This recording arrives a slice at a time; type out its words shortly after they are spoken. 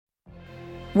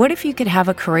What if you could have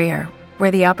a career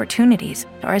where the opportunities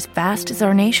are as vast as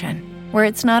our nation, where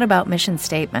it's not about mission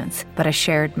statements, but a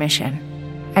shared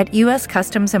mission? At U.S.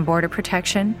 Customs and Border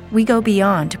Protection, we go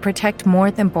beyond to protect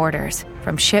more than borders.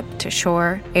 From ship to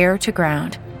shore, air to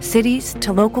ground, cities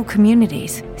to local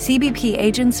communities, CBP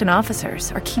agents and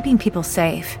officers are keeping people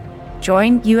safe.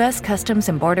 Join U.S. Customs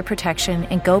and Border Protection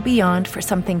and go beyond for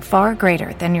something far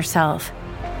greater than yourself.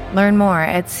 Learn more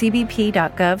at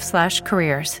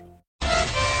cbp.gov/careers.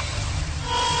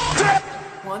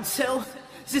 1, 2,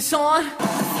 is this on? Give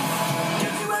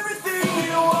you everything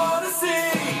you want to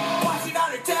see. Watching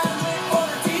on your tablet or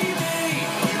TV.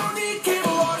 You don't need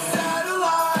cable or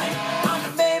satellite. On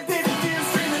demand pay-per-view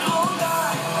streaming all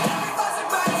night. Every classic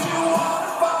match you want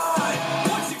to find.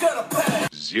 What you gonna pay?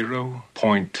 0.0.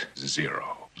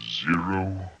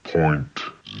 0.0.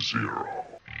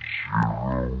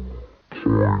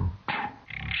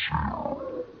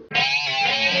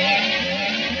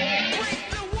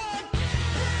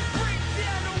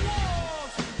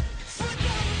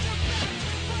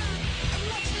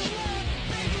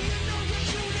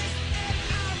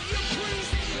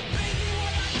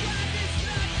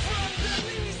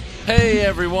 Hey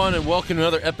everyone, and welcome to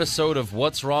another episode of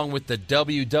What's Wrong with the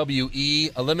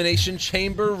WWE Elimination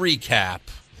Chamber Recap.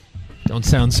 Don't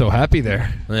sound so happy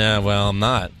there. Yeah, well, I'm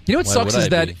not. You know what Why sucks would is I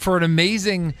that be? for an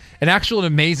amazing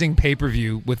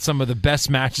pay-per-view with some of the best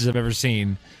matches I've ever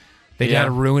seen, they Yeah. had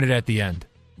to ruin it at the end.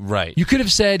 Right. You could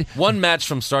have said, One match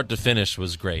from start to finish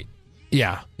was great,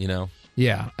 yeah, you know?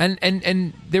 yeah,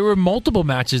 and there were multiple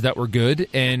matches that were good,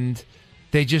 and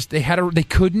they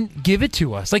couldn't give it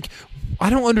to us. Like, I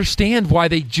don't understand why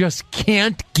they just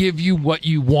can't give you what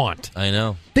you want. I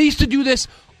know. They used to do this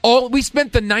we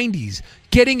spent the 90s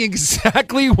getting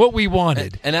exactly what we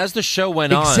wanted. And as the show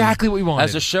went on... Exactly what we wanted.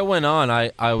 As the show went on,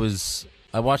 I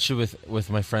watched it with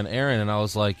my friend Aaron, and I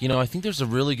was like, I think there's a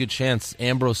really good chance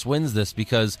Ambrose wins this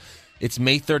because it's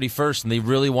May 31st, and they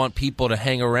really want people to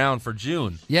hang around for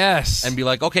June. Yes. And be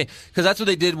like, okay, because that's what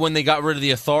they did when they got rid of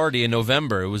the Authority in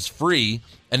November. It was free,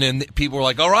 and then people were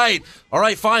like, all right,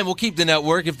 fine, we'll keep the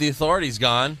network if the Authority's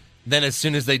gone. Then as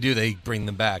soon as they do, they bring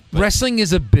them back. But wrestling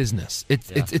is a business.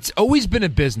 It's always been a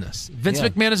business. Vince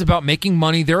McMahon is about making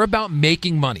money. They're about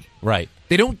making money. Right.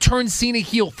 They don't turn Cena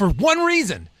heel for one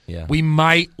reason. Yeah. We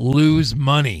might lose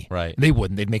money. Right. They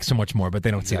wouldn't. They'd make so much more, but they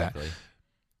don't see that. Exactly.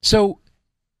 So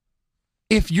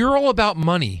if you're all about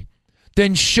money,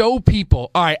 then show people,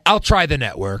 all right, I'll try the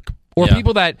network. Or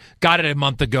people that got it a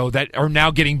month ago that are now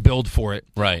getting billed for it.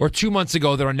 Right. Or 2 months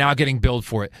ago that are now getting billed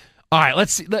for it. All right,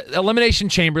 let's see. Elimination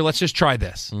Chamber, let's just try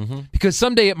this. Mm-hmm. Because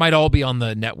someday it might all be on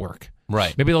the network.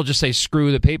 Right. Maybe they'll just say,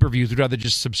 screw the pay-per-views. We'd rather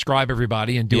just subscribe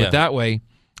everybody and do it that way.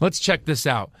 Let's check this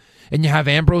out. And you have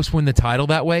Ambrose win the title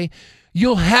that way.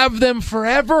 You'll have them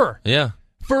forever. Yeah.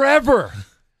 Forever.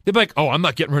 They'd be like, oh, I'm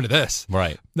not getting rid of this.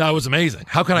 Right. That was amazing.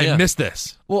 How can I miss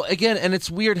this? Well, again, and it's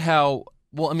weird how...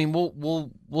 Well, I mean,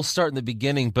 we'll start in the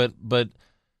beginning, but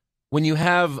when you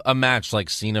have a match like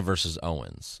Cena versus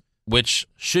Owens, which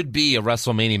should be a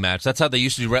WrestleMania match, that's how they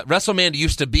used to do. WrestleMania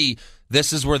used to be,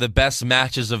 this is where the best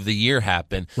matches of the year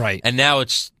happen, right? And now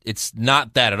it's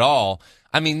not that at all.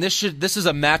 I mean, this is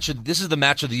the match of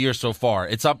the year so far.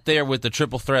 It's up there with the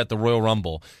Triple Threat, the Royal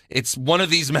Rumble. It's one of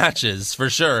these matches for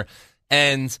sure,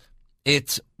 and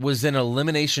it was an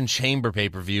Elimination Chamber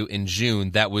pay-per-view in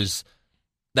June that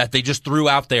they just threw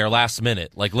out there last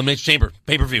minute, like Elimination Chamber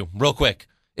pay-per-view, real quick.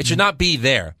 It should not be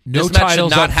there. No this match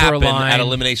titles should not up for a happen line. at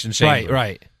Elimination Chamber.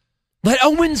 Right. Let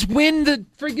Owens win the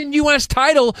friggin' U.S.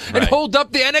 title and hold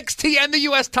up the NXT and the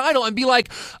U.S. title and be like,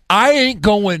 I ain't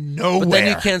going nowhere. But then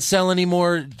you can't sell any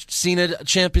more Cena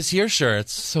Champ is Here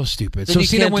shirts. So stupid. Then so you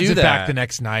Cena can't wins do it that. back the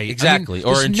next night. Exactly. I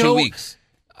mean, or in 2 weeks.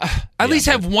 At least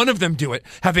have one of them do it.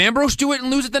 Have Ambrose do it and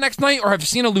lose it the next night, or have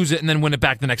Cena lose it and then win it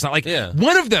back the next night. Like,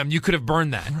 one of them, you could have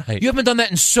burned that. Right. You haven't done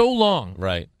that in so long.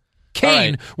 Right.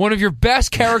 Kane, one of your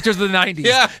best characters of the 90s,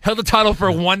 held the title for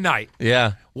one night.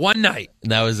 Yeah. One night.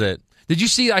 And that was it. Did you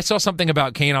see, I saw something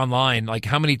about Kane online, like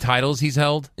how many titles he's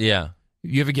held? Yeah.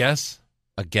 You have a guess?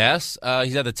 A guess?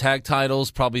 He's had the tag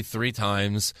titles probably 3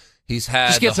 times. He's had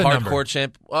Just the guess a number. hardcore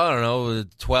champ, I don't know,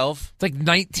 12? It's like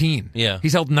 19. Yeah.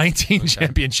 He's held 19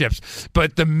 championships.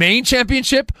 But the main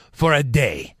championship for a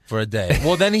day. For a day.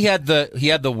 Well, then he had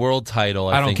the world title,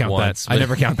 I don't think, count once. that. I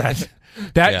never count that.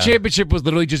 That championship was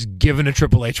literally just given to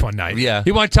Triple H one night. Yeah.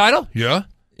 He won a title? Yeah.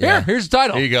 Here's the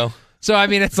title. Here you go. So, I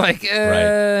mean, it's like,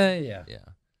 Yeah.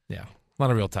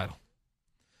 Not a real title.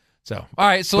 So, all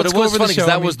right, so but let's it go was over funny the show. because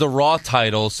that was the Raw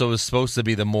title, so it was supposed to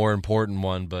be the more important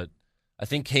one, but I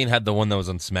think Kane had the one that was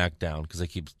on SmackDown because they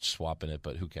keep swapping it,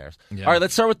 but who cares? Yeah. All right,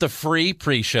 let's start with the free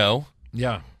pre-show.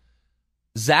 Yeah.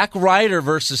 Zack Ryder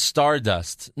versus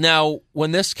Stardust. Now,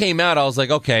 when this came out, I was like,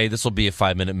 okay, this will be a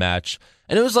 5-minute match.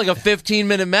 And it was like a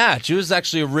 15-minute match. It was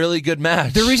actually a really good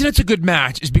match. The reason it's a good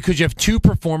match is because you have two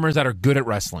performers that are good at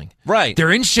wrestling. Right.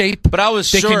 They're in shape. But I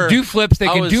was they sure. They can do flips. They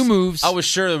can do moves. I was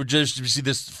sure it would just see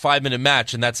this 5-minute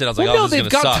match, and that's it. I was like, no, this is they've going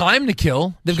to got suck. time to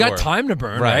kill. They've got time to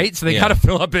burn, right? So they got to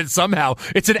fill up it somehow.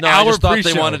 It's an hour I just thought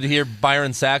pre-show. they wanted to hear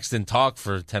Byron Saxton talk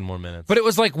for 10 more minutes. But it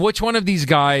was like, which one of these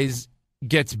guys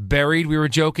gets buried? We were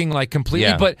joking, like,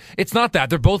 completely, but it's not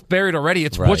that. They're both buried already.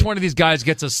 It's which one of these guys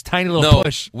gets a tiny little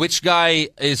push. Which guy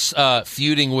is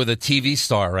feuding with a TV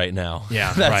star right now?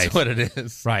 Yeah, that's what it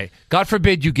is. Right. God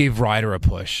forbid you gave Ryder a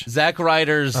push. Zack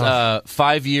Ryder's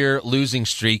 5-year losing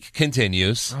streak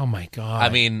continues. Oh, my God. I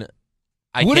mean,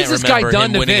 I what can't has this guy remember done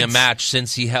him to winning Vince? a match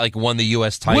since he had won the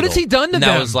U.S. title. What has he done to and them?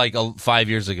 That was like 5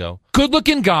 years ago.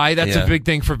 Good-looking guy. That's a big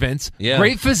thing for Vince. Yeah.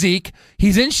 Great physique.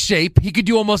 He's in shape. He could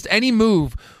do almost any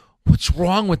move. What's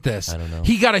wrong with this? I don't know.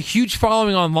 He got a huge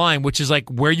following online, which is like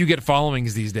where you get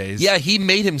followings these days. Yeah, he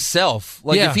made himself.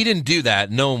 Like, if he didn't do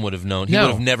that, no one would have known. He would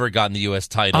have never gotten the U.S.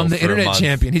 title. I'm the for a internet month.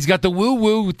 champion. He's got the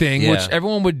woo-woo thing, which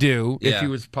everyone would do if Yeah. he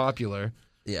was popular.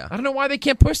 Yeah. I don't know why they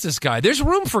can't push this guy. There's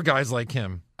room for guys like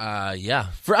him. Yeah.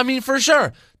 For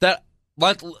sure. That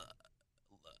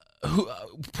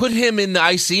put him in the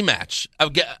IC match.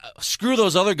 Screw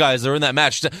those other guys that are in that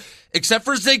match, except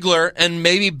for Ziggler and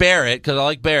maybe Barrett, because I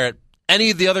like Barrett.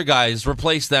 Any of the other guys,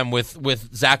 replace them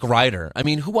with Zack Ryder. I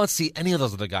mean, who wants to see any of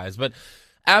those other guys? But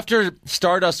after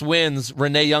Stardust wins,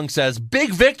 Renee Young says,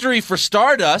 "Big victory for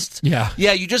Stardust." Yeah,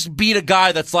 you just beat a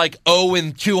guy that's like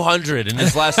 0-200 in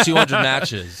his last 200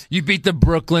 matches. You beat the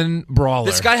Brooklyn Brawler.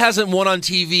 This guy hasn't won on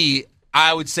TV,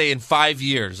 I would say, in 5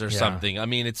 years or something. I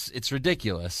mean, it's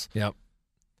ridiculous. Yep.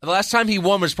 The last time he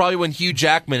won was probably when Hugh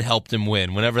Jackman helped him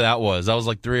win, whenever that was. That was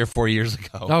like 3 or 4 years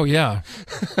ago. Oh, yeah.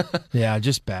 Yeah,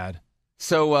 just bad.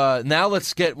 So now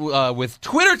let's get with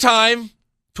Twitter time.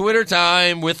 Twitter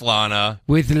time with Lana.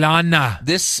 With Lana.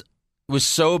 This was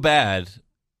so bad.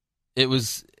 It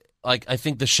was like, I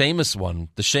think the Sheamus one.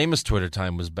 The Sheamus Twitter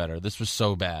time was better. This was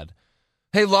so bad.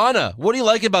 Hey, Lana, what do you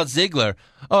like about Ziggler?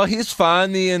 Oh, he's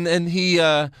funny and he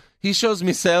shows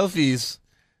me selfies.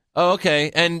 Oh,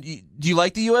 okay. And do you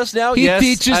like the U.S. now? He yes,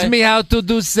 teaches me how to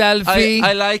do selfie.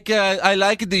 I like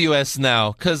the U.S.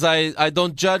 now because I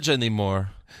don't judge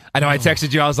anymore. I know. I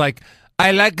texted you. I was like,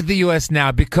 I like the U.S.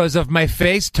 now because of my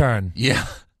face turn. Yeah.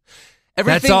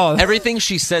 That's all. Everything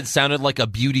she said sounded like a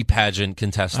beauty pageant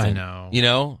contestant. I know. You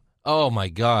know? Oh, my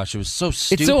gosh. It was so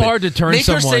stupid. It's so hard to turn Make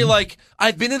someone. her say, like,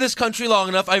 I've been in this country long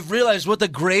enough. I've realized what a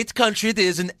great country it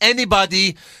is, and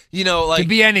anybody, you know, like. Can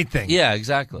be anything. Yeah,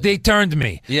 exactly. They turned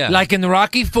me. Yeah. Like in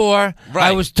Rocky IV,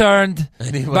 I was turned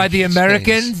by the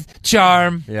American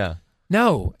charm. Yeah.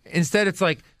 No. Instead, it's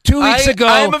like 2 weeks ago,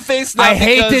 I'm a face now I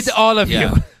because- hated all of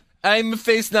you. I'm a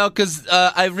face now because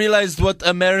I realized what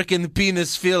American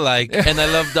penis feel like, and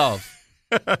I love Dolph.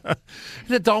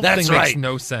 The Dolph That's thing makes right.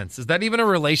 no sense. Is that even a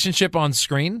relationship on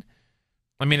screen?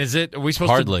 I mean, is it? Are we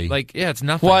supposed Hardly. to like? Yeah, it's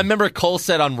nothing. Well, I remember Cole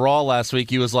said on Raw last week,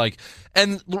 he was like,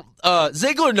 and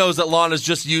Ziggler knows that Lana's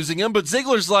just using him, but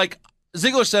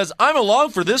Ziggler says, I'm along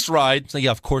for this ride. So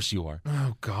yeah, of course you are.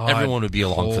 Oh God, Everyone would be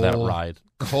along for that ride.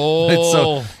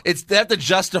 Cole. They have to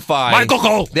justify Michael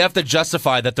Cole. They have to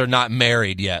justify that they're not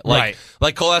married yet. Right.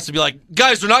 Like Cole has to be like,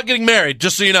 guys, they're not getting married,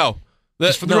 just so you know.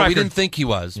 Just for the No, record. we didn't think he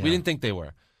was. Yeah. We didn't think they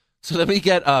were. So then we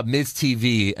get Miz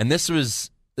TV, and this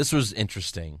was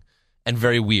interesting and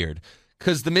very weird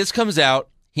because the Miz comes out,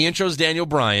 he intros Daniel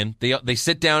Bryan, they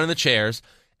sit down in the chairs,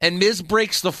 and Miz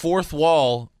breaks the fourth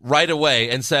wall right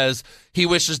away and says he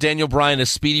wishes Daniel Bryan a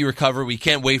speedy recovery. We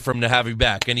can't wait for him to have him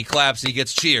back, and he claps and he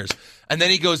gets cheers. And then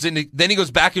he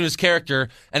goes back into his character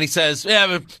and he says, "Yeah,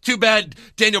 but too bad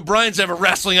Daniel Bryan's never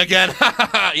wrestling again."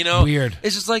 You know, Weird.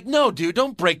 It's just like, no, dude,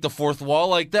 don't break the fourth wall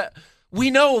like that. We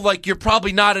know, like, you're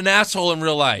probably not an asshole in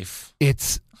real life.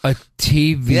 It's a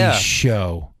TV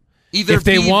show. Either if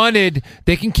they wanted,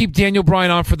 they can keep Daniel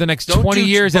Bryan on for the next Don't 20 do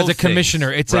years as both a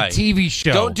commissioner. things. It's Right. a TV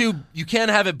show. You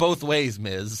can't have it both ways,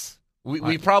 Miz.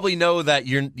 We probably know that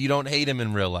you don't hate him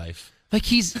in real life. Like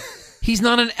he's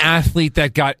not an athlete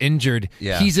that got injured.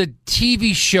 Yeah. He's a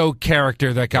TV show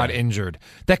character that got injured.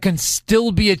 That can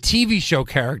still be a TV show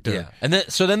character. Yeah. And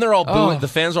then they're all booing. Oh. The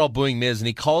fans are all booing Miz, and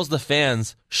he calls the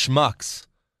fans schmucks.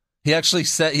 He actually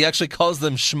calls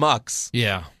them schmucks.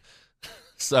 Yeah.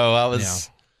 So I was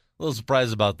a little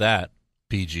surprised about that.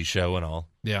 PG show and all.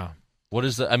 Yeah. What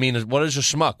is a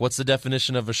schmuck? What's the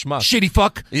definition of a schmuck? Shitty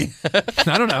fuck.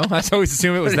 I don't know. I always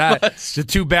assume it was that. The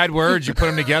two bad words, you put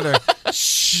them together.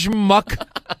 Schmuck.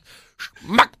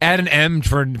 Add an M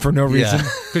for no reason.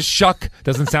 Because shuck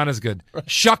doesn't sound as good.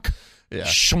 Shuck. Yeah.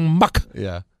 Schmuck.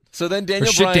 Yeah. So then Or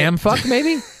Daniel shit Bryan. damn fuck,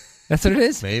 maybe? That's what it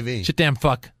is? Maybe. Shit damn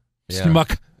fuck. Yeah.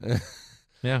 Schmuck.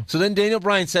 Yeah. So then Daniel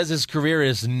Bryan says his career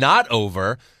is not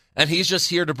over, and he's just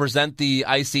here to present the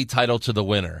IC title to the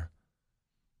winner.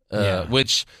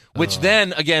 Which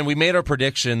then, again, we made our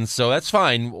predictions, so that's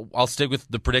fine. I'll stick with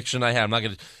the prediction I had. I'm not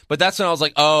going to. But that's when I was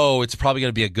like, oh, it's probably going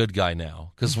to be a good guy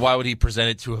now. Because why would he present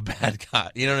it to a bad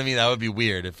guy? You know what I mean? That would be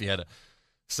weird if he had a.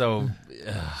 So.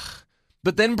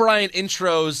 But then Bryan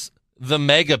intros the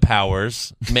Mega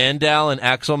Powers. Mandel and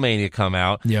Axelmania come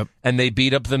out. Yep. And they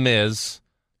beat up The Miz.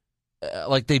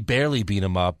 Like, they barely beat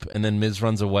him up. And then Miz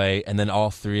runs away. And then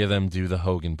all three of them do the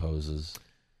Hogan poses.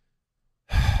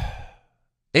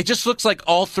 It just looks like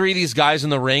all three of these guys in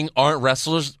the ring aren't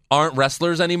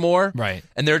wrestlers anymore. Right.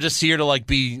 And they're just here to like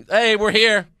be, hey, we're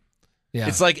here. Yeah.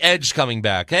 It's like Edge coming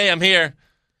back. Hey, I'm here.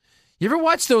 You ever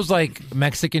watch those like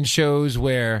Mexican shows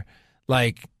where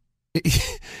like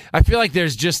I feel like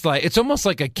there's just like it's almost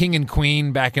like a king and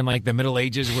queen back in like the Middle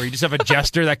Ages where you just have a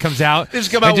jester that comes out. They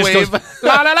just come out, and wave. Goes,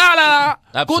 la la la la.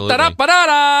 Absolutely.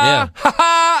 Yeah.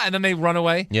 Yeah. And then they run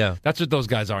away. Yeah. That's what those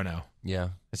guys are now. Yeah.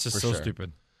 It's just For so sure.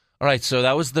 stupid. All right, so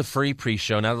that was the free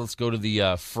pre-show. Now let's go to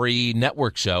the free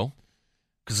network show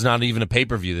because it's not even a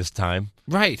pay-per-view this time.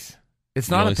 Right. It's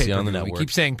You not only a see it on the pay-per-view. We network.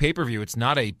 keep saying pay-per-view. It's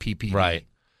not a PPV. Right.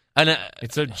 And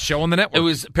It's a show on the network.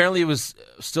 it was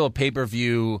still a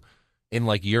pay-per-view in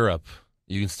like Europe.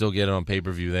 You can still get it on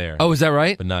pay-per-view there. Oh, is that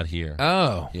right? But not here.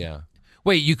 Oh. Yeah.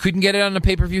 Wait, you couldn't get it on the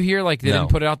pay-per-view here? Like, they No. didn't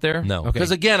put it out there? No. Okay.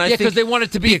 Because again, I yeah, think because they want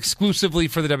it to be exclusively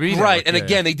for the WWE. right, network. and Yeah,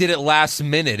 again, they did it last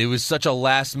minute. It was such a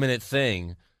last-minute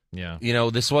thing. yeah. You know,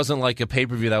 this wasn't like a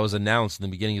pay-per-view that was announced in the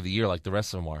beginning of the year like the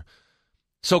rest of them are.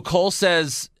 So Cole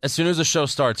says, as soon as the show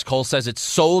starts, Cole says it's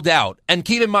sold out. And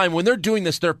keep in mind, when they're doing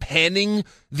this, they're panning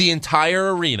the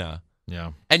entire arena.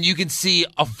 Yeah. And you can see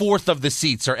a fourth of the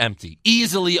seats are empty.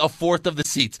 Easily a fourth of the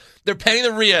seats. They're panning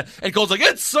the arena, and Cole's like,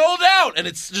 it's sold out! And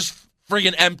it's just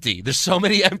friggin' empty. There's so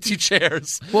many empty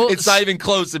chairs. Well, it's not even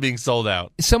close to being sold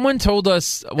out. Someone told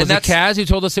us, was it that's- Kaz who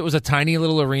told us it was a tiny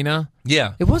little arena?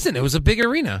 Yeah. It wasn't. It was a big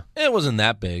arena. It wasn't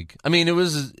that big. I mean, it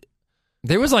was...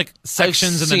 There was like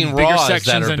sections and seen then bigger Raws that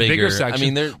sections are and bigger bigger. sections. I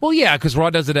mean, they're- well, yeah, because Raw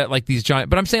does it at like these giant.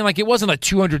 But I'm saying like it wasn't a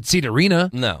 200-seat arena.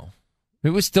 No. It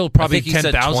was still probably I think he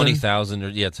said 10,000 20,000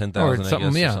 or 10,000 or I guess,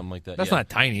 something. or Yeah, something like that. That's yeah. not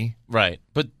tiny. Right.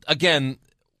 But again,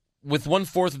 with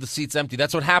 1/4 of the seats empty,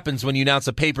 that's what happens when you announce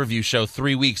a pay-per-view show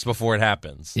 3 weeks before it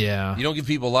happens. Yeah. You don't give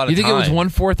people a lot of You think time. it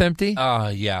was 1/4 empty?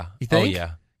 Yeah. You think? Oh,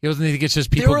 yeah. It wasn't. You think it's just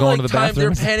There people were going like to the times they were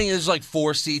bathroom? panning. There's like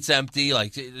 4 seats empty.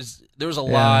 Like there was a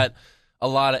Yeah.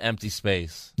 lot of empty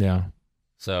space. Yeah.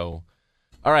 So,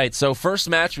 all right. So first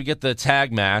match, we get the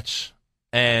tag match,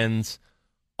 and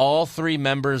all 3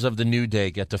 members of the New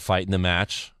Day get to fight in the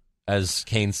match, as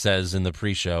Kane says in the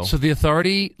pre-show. So the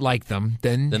Authority liked them,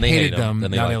 then Then they hated hate them.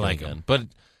 them, Then now they like like them them. again. But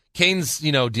Kane's,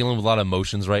 dealing with a lot of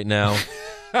emotions right now.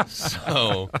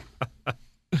 So,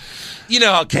 you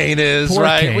know how Kane is, Poor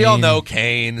right? We all Kane. know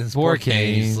Kane. His Poor poor Kane.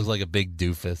 He Kane. just looks like a big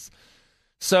doofus.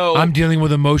 So I'm dealing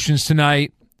with emotions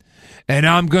tonight, and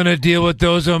I'm going to deal with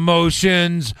those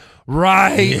emotions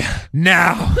right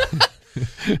now.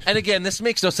 and again, this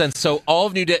makes no sense. So all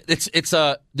of New Day,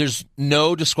 there's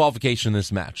no disqualification in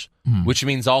this match, which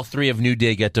means all 3 of New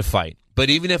Day get to fight. But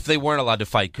even if they weren't allowed to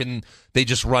fight, couldn't they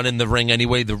just run in the ring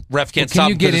anyway? The ref can't stop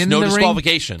you them get because there's in no the ring?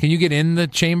 disqualification. Can you get in the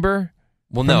chamber?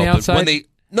 Well, from no, the but outside?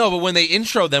 when they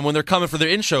intro them, when they're coming for their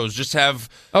intros, just have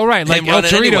Oh, right, like him El run it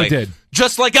Torito anyway. did.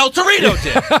 Just like El Torito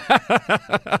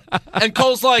did. And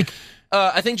Cole's like,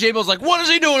 I think J-Bill's like, what is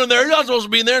he doing in there? He's not supposed to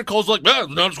be in there. And Cole's like, no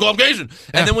disqualification.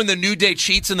 And then when the New Day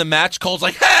cheats in the match, Cole's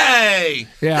like, hey,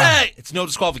 it's no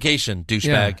disqualification,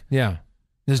 douchebag. Yeah.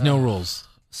 There's no rules.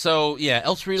 So, yeah,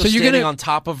 El Torito So you're standing gonna- on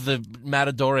top of the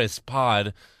Matadores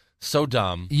pod. So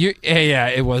dumb. Yeah,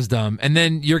 it was dumb. And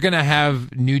then you're going to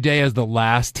have New Day as the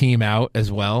last team out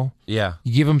as well. Yeah.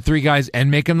 You give them 3 guys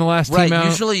and make them the last Right. team out.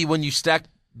 Usually when you stack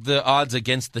the odds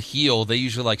against the heel, they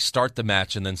usually like start the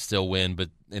match and then still win. But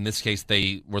in this case,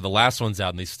 they were the last ones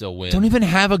out and they still win. Don't even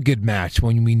have a good match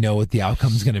when we know what the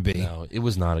outcome's going to be. No, it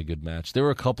was not a good match. There were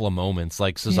a couple of moments,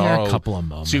 like Yeah, Cesaro a couple of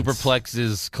moments.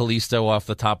 superplexes Kalisto off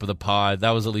the top of the pod.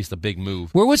 That was at least a big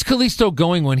move. Where was Kalisto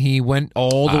going when he went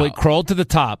all the way, crawled to the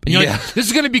top? And you're Yeah. like, this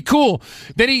is going to be cool.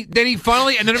 Then he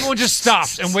finally, and then everyone just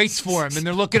stops and waits for him, and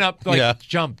they're looking up like, Yeah.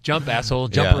 jump, asshole,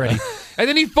 jump Yeah. already. And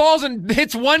then he falls and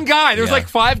hits one guy. There's Yeah. like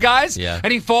 5 guys, Yeah.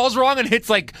 and he falls wrong and hits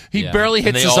like he Yeah. barely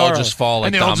hits and they Cesaro. all just fall like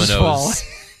and they all dominoes. just fall.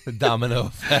 The domino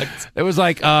effect. It was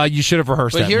like you should have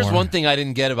rehearsed But that here's more. one thing I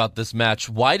didn't get about this match.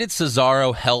 Why did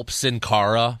Cesaro help Sin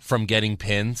Cara from getting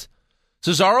pinned?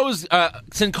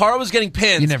 Sin Cara was getting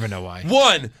pinned. You never know why.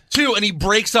 1, 2, and he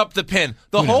breaks up the pin.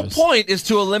 The whole point is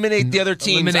to eliminate the other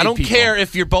teams. I don't care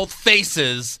if you're both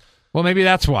faces. Well, maybe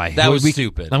that's why. That was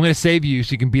stupid. I'm going to save you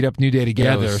so you can beat up New Day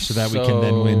together so that we can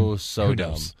then win. So Who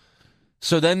dumb. knows?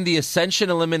 So then the Ascension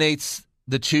eliminates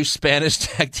the 2 Spanish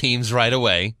tag teams right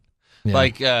away. Yeah.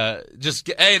 Like, hey,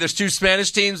 there's 2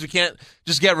 Spanish teams. We can't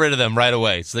just get rid of them right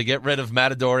away. So they get rid of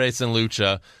Matadores and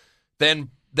Lucha. Then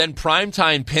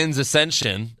Primetime pins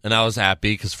Ascension, and I was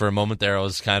happy because for a moment there I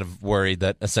was kind of worried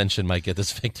that Ascension might get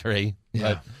this victory.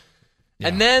 Yeah.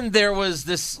 And then there was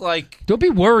this, like... Don't be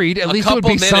worried. At least it would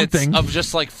be something. Of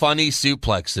just, like, funny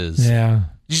suplexes. Yeah.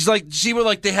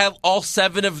 They have all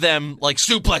 7 of them, like,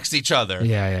 suplex each other.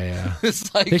 Yeah.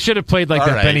 It's like... They should have played, like,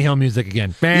 that Benny Hill music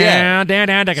again. Yeah.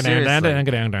 Seriously.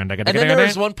 And then there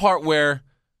was one part where,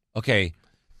 okay,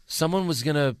 someone was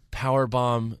going to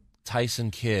powerbomb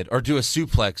Tyson Kidd, or do a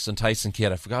suplex on Tyson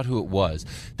Kidd. I forgot who it was.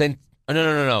 Then...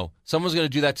 No. Someone's going to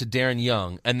do that to Darren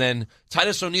Young. And then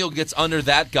Titus O'Neil gets under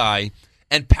that guy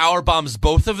and power bombs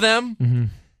both of them. Mm-hmm.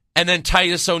 And then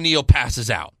Titus O'Neil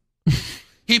passes out.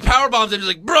 He power bombs him. He's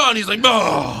like, bro. And he's like,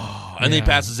 oh. And then he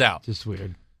passes out. Just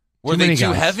weird. Were they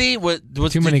too heavy?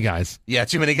 Too many guys. Yeah,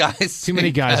 too many guys. Too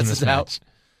many guys in this match.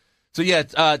 So, yeah,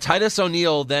 Titus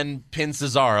O'Neil then pins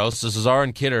Cesaro. So Cesaro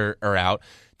and Kidd are out.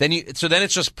 Then it's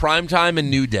just Primetime and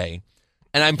New Day.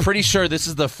 And I'm pretty sure this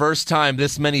is the first time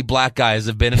this many black guys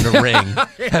have been in a ring,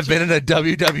 have been in a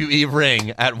WWE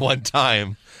ring at one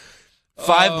time.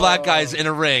 5 black guys in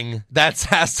a ring. That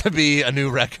has to be a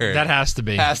new record. That has to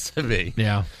be. Has to be.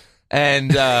 Yeah.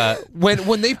 And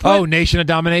when they put... Nation of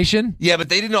Domination? Yeah, but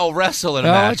they didn't all wrestle in a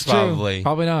match, probably. True.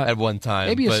 Probably not. At one time.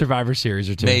 Maybe a Survivor Series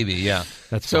or 2. Maybe, yeah.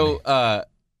 That's funny. So,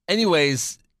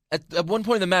 anyways... At one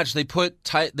point in the match, they put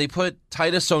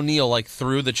Titus O'Neil like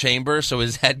through the chamber so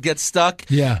his head gets stuck.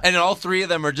 Yeah, and all 3 of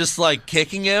them are just like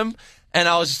kicking him, and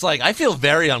I was just like, I feel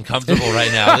very uncomfortable right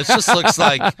now. This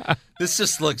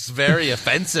just looks very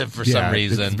offensive for some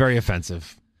reason. It's very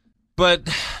offensive. But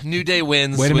New Day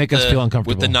wins. Way to make us feel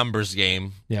uncomfortable with the numbers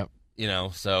game. Yep.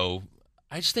 So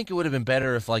I just think it would have been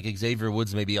better if like Xavier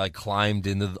Woods maybe like climbed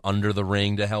under the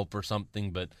ring to help or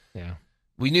something. But yeah.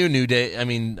 We knew New Day. I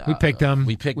mean, we picked them.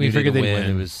 We New Day to win.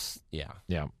 It was, yeah.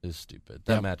 It was stupid.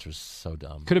 That match was so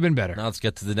dumb. Could have been better. Now let's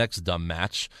get to the next dumb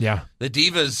match. Yeah. The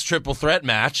Divas triple threat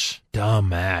match. Dumb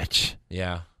match.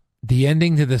 Yeah. The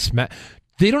ending to this match.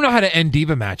 They don't know how to end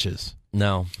Diva matches.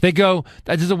 No. They go,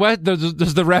 does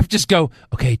the ref just go,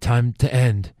 okay, time to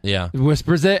end? Yeah.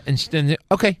 Whispers it, and then,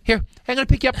 okay, here, I'm going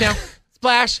to pick you up now.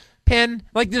 Splash. Pin.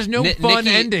 Like, there's no fun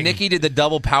ending. Nikki did the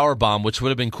double power bomb, which would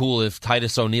have been cool if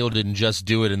Titus O'Neil didn't just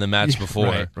do it in the match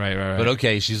before. Right. But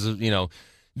okay, she's, Then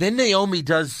Naomi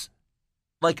does,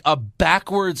 like, a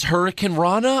backwards Hurricane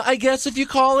Rana, I guess, if you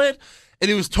call it.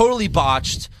 And it was totally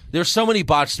botched. There's so many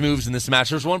botched moves in this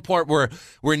match. There's one part where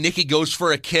Nikki goes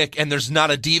for a kick, and there's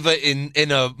not a Diva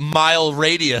in a mile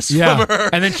radius from her.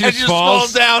 And then she just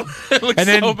falls down. It looks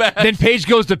so bad. Then Paige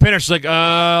goes to pin her. She's like,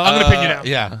 I'm going to pin you now.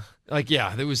 Yeah. Like,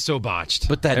 it was so botched.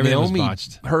 But that Everything Naomi,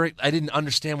 was botched. I didn't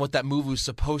understand what that move was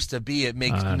supposed to be. It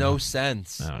makes no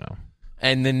sense. I don't know.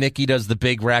 And then Nikki does the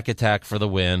big rack attack for the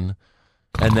win.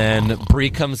 And then Brie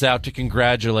comes out to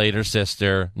congratulate her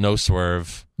sister. No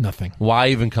swerve. Nothing. Why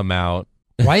even come out?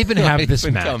 Why even have this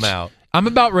even match? Come out? I'm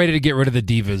about ready to get rid of the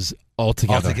Divas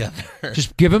altogether.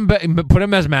 Just give them, put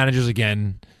them as managers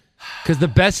again. Because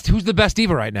who's the best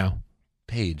Diva right now?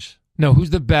 Paige. No,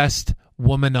 who's the best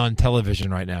woman on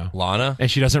television right now? Lana. And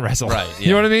she doesn't wrestle. Right. Yeah.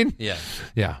 You know what I mean? Yeah.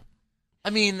 Yeah.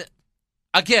 I mean,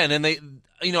 again, and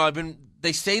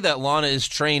they say that Lana is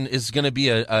going to be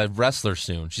a wrestler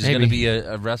soon. She's going to be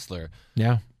a wrestler.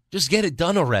 Yeah. Just get it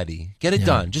done already. Get it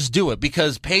done. Just do it,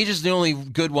 because Paige is the only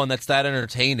good one that's that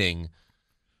entertaining.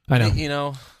 I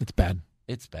know. It's bad.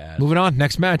 It's bad. Moving on.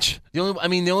 Next match. The only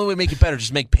way to make it better,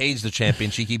 just make Paige the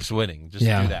champion. She keeps winning. Just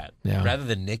do that. Yeah. Rather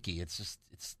than Nikki. It's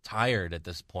tired at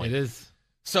this point. It is.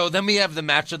 So then we have the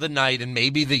match of the night and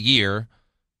maybe the year,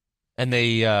 and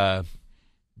they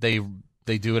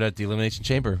do it at the Elimination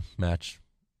Chamber match,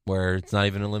 where it's not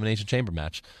even an Elimination Chamber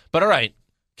match. But all right,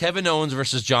 Kevin Owens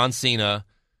versus John Cena,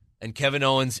 and Kevin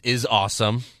Owens is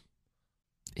awesome.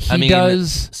 Some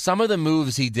of the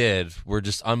moves he did were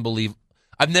just unbelievable.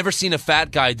 I've never seen a fat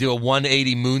guy do a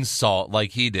 180 moonsault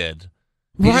like he did.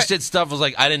 He just did stuff. I was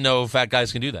like, I didn't know fat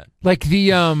guys can do that. Like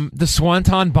the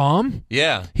Swanton Bomb.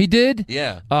 Yeah, he did.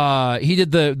 Yeah, he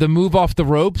did the move off the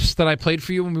ropes that I played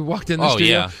for you when we walked in the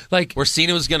studio. Yeah, like where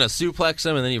Cena was gonna suplex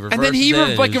him and then he reversed. And then he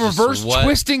like a reverse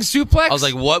twisting suplex. I was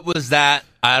like, what was that?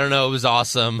 I don't know. It was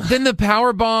awesome. Then the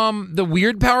power bomb, the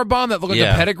weird power bomb that looked like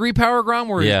a pedigree power bomb,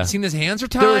 where Cena's hands are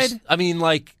tied.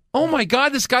 Oh my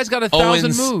God, this guy's got 1,000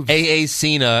 Owens, moves. AA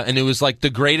Cena, and it was like the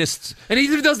greatest. And he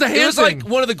even does the hand It was thing. like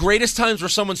one of the greatest times where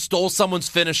someone stole someone's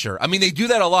finisher. I mean, they do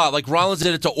that a lot. Like Rollins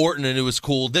did it to Orton, and it was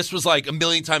cool. This was like a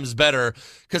million times better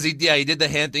because he did the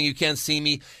hand thing. You can't see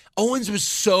me. Owens was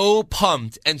so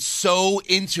pumped and so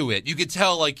into it. You could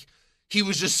tell like he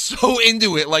was just so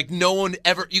into it. Like no one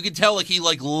ever. You could tell like he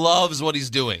like loves what he's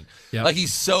doing. Yep. Like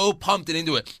he's so pumped and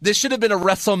into it. This should have been a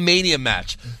WrestleMania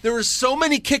match. There were so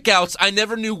many kickouts. I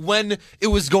never knew when it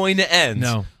was going to end.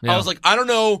 No. Yeah. I was like, I don't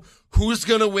know who's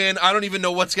going to win. I don't even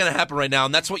know what's going to happen right now.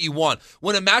 And that's what you want.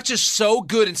 When a match is so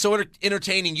good and so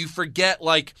entertaining, you forget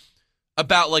like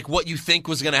about like what you think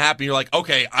was going to happen. You're like,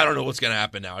 okay, I don't know what's going to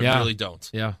happen now. I really don't.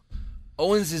 Yeah.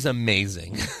 Owens is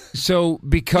amazing. So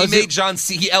because he made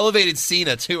he elevated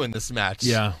Cena too in this match.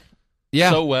 Yeah.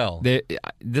 So well.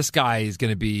 This guy is going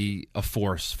to be a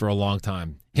force for a long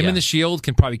time. Him Yeah. and the Shield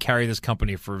can probably carry this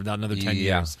company for another 10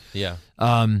 years. Yeah.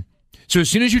 So as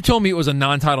soon as you told me it was a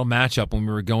non-title matchup when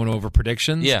we were going over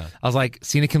predictions, Yeah. I was like,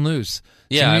 Cena can lose.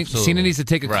 Yeah, Cena absolutely. needs to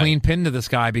take a Right. clean pin to this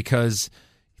guy because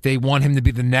they want him to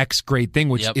be the next great thing,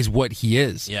 which Yep. is what he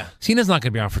is. Yeah. Cena's not going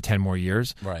to be around for 10 more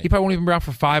years. Right. He probably won't even be around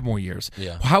for 5 more years.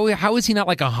 Yeah. How is he not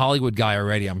like a Hollywood guy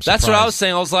already? I'm surprised. That's what I was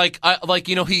saying. I was like,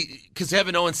 because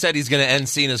Kevin Owens said he's going to end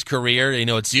Cena's career. You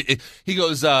know, he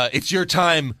goes, it's your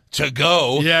time to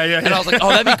go. Yeah. And I was like, oh,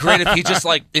 that'd be great if he just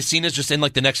like, if Cena's just in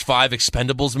like the next 5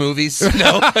 Expendables movies. You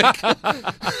know,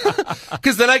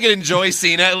 because then I can enjoy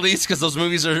Cena at least because those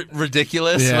movies are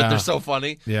ridiculous, but they're so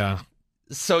funny. Yeah.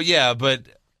 So yeah, but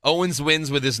Owens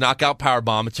wins with his knockout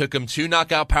powerbomb. It took him 2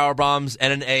 knockout powerbombs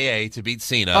and an AA to beat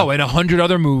Cena. Oh, and 100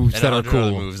 other moves And that are 100 cool.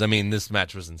 other moves. I mean, this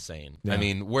match was insane. Yeah. I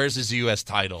mean, where's his U.S.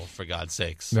 title, for God's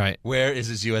sakes? Right. Where is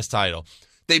his U.S. title?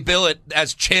 They bill it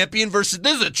as champion versus...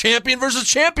 This is a champion versus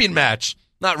champion match.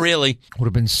 Not really. Would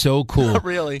have been so cool Not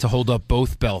really. to hold up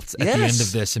both belts at the end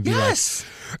of this and be yes.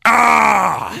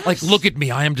 like, look at me,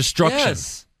 I am destruction.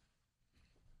 Yes.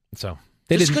 So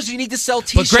they Just didn't. because you need to sell But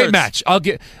T-shirts. great match.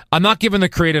 I'm not giving the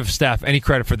creative staff any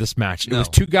credit for this match. It No. was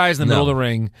 2 guys in the middle No. of the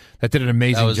ring that did an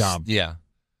amazing That was, job. Yeah.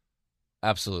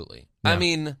 Absolutely. Yeah. I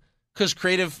mean... Because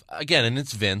creative, again, and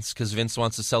it's Vince, because Vince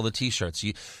wants to sell the T-shirts.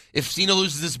 If Cena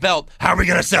loses this belt, how are we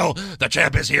going to sell the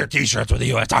Champ is Here T-shirts with the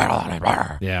U.S. title on it?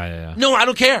 Yeah. No, I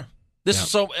don't care. This Yeah. is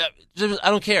so. I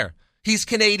don't care. He's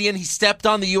Canadian. He stepped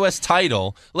on the U.S.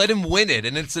 title. Let him win it,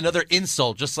 and it's another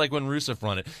insult, just like when Rusev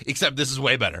won it. Except this is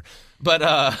way better. But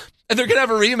and they're gonna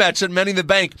have a rematch at Money in the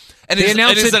Bank. And They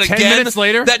announced it that 10 again, minutes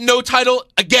later? That no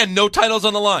title's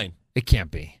on the line. It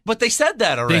can't be. But they said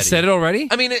that already. They said it already?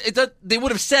 I mean, they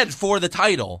would have said for the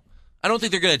title. I don't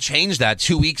think they're going to change that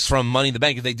 2 weeks from Money in the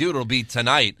Bank. If they do, it'll be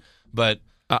tonight. But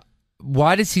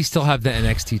Why does he still have the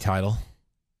NXT title?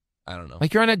 I don't know.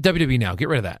 Like, you're on at WWE now. Get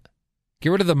rid of that. Get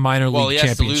rid of the minor Well, league he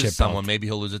has to championship lose someone. belt. Maybe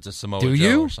he'll lose it to Samoa Do Joe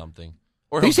you? or something.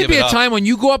 Or There he'll used to give be it a up. time when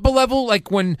you go up a level, like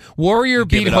when Warrior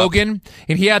Give beat it up. Hogan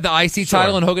and he had the IC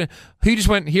title and Hogan, he just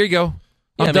went, here you go.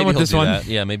 I'm Yeah, done maybe with he'll this do one. that.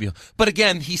 Yeah, maybe. But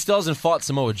again, he still hasn't fought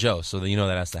Samoa Joe, so you know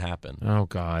that has to happen. Oh,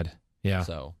 God. Yeah.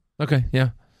 So, Okay, yeah.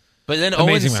 but then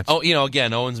Amazing Owens. match.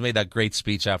 Again, Owens made that great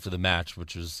speech after the match,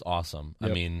 which was awesome. I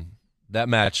Yep. mean, that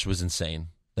match was insane.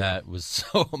 That was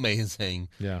so amazing.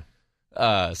 Yeah.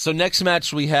 So next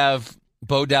match we have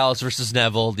Bo Dallas versus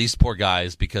Neville. These poor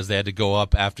guys, because they had to go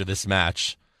up after this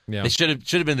match. Yeah. They should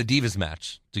have been the Divas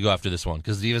match to go after this one,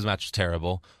 because the Divas match was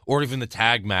terrible. Or even the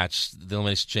tag match, the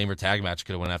Elimination Chamber tag match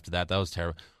could have went after that. That was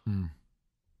terrible.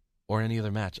 Or any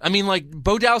other match. I mean, like,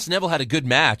 Bo Dallas and Neville had a good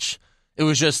match. It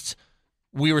was just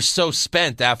we were so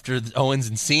spent after Owens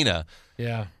and Cena.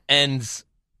 Yeah. And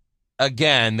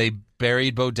again, they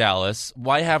buried Bo Dallas.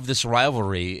 Why have this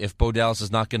rivalry if Bo Dallas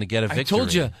is not going to get a victory? I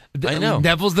told you. I know.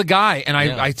 Neville's the guy, and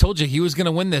Yeah. I told you he was going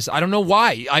to win this. I don't know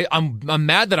why. I'm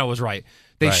mad that I was right.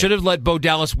 They Right. should have let Bo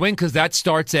Dallas win because that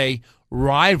starts a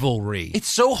rivalry. It's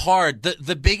so hard.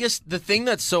 The thing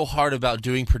that's so hard about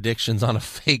doing predictions on a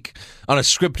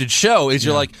scripted show is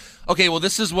you're like, okay, well,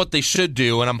 this is what they should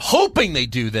do, and I'm hoping they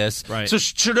do this. Right. So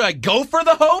should I go for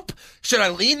the hope? Should I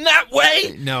lean that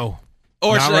way? No.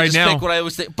 Or Not should I right just now. pick what I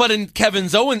always think? But in Kevin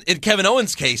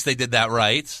Owens' case, they did that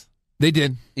right. They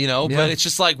did. You know, Yeah. but it's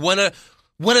just like, when are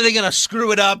they going to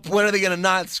screw it up? When are they going to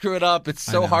not screw it up? It's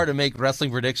so hard to make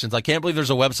wrestling predictions. I can't believe there's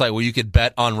a website where you could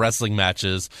bet on wrestling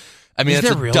matches. I mean, Is that's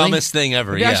there the really? dumbest thing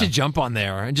ever. Maybe Yeah. I should jump on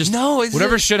there and just No, it's-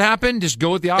 whatever should happen, just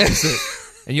go with the opposite,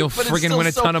 and you'll But it's friggin' still win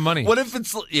a so- ton of money. What if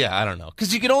it's, I don't know.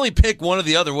 Because you can only pick one or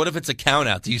the other. What if it's a count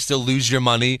out? Do you still lose your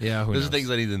money? Yeah, who Those knows? are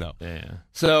things I need to know. Yeah.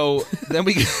 So then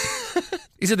we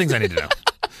These are things I need to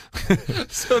know.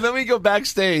 So then we go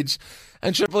backstage,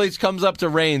 And Triple H comes up to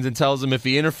Reigns and tells him if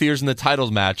he interferes in the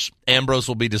titles match, Ambrose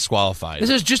will be disqualified.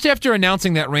 This is just after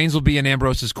announcing that Reigns will be in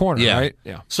Ambrose's corner, right?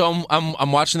 Yeah. So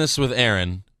I'm watching this with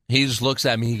Aaron. He just looks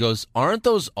at me. He goes, "Aren't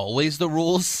those always the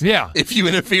rules? Yeah. If you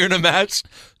interfere in a match,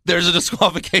 there's a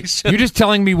disqualification." You're just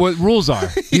telling me what rules are.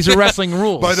 These are wrestling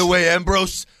rules. By the way,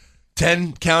 Ambrose,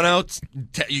 10 countouts.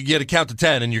 You get a count to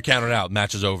 10 and you're counted out.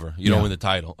 Match is over. You don't win the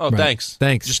title. Oh, Right.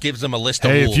 thanks. Just gives them a list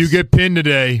of Hey, rules. if you get pinned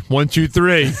today, 1, 2,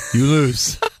 3, you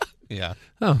lose. Yeah.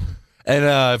 Oh.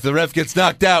 And if the ref gets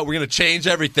knocked out, we're going to change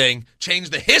everything.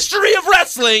 Change the history of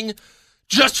wrestling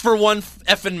just for one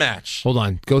effing match. Hold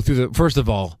on. Go through the first of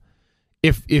all.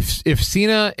 If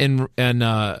Cena and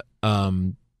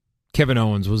Kevin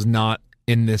Owens was not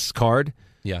in this card,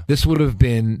 this would have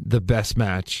been the best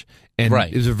match. And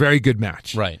it was a very good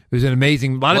match. Right. It was an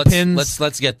amazing lot of pins.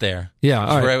 Let's get there. Yeah.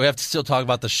 All right. We have to still talk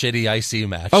about the shitty IC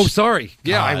match. Oh, sorry.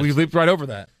 Yeah, God. we leaped right over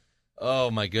that. Oh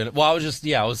my goodness. Well, I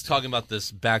was talking about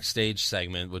this backstage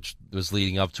segment, which was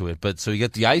leading up to it. But so you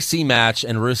get the IC match,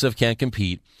 and Rusev can't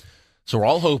compete. So we're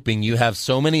all hoping you have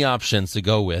so many options to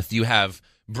go with. You have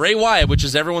Bray Wyatt, which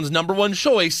is everyone's number one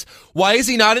choice. Why is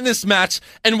he not in this match?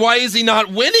 And why is he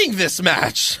not winning this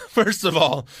match? First of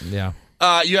all. Yeah.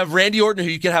 You have Randy Orton,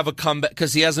 who you could have a comeback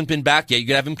because he hasn't been back yet. You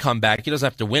could have him come back. He doesn't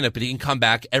have to win it, but he can come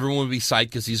back. Everyone would be psyched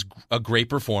because he's a great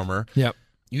performer. Yep.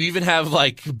 You even have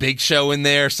like Big Show in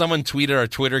there. Someone tweeted our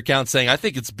Twitter account saying, "I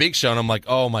think it's Big Show," and I'm like,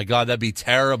 "Oh my god, that'd be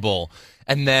terrible."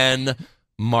 And then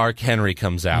Mark Henry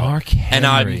comes out. Mark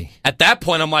Henry. And at that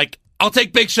point, I'm like, "I'll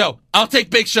take Big Show. I'll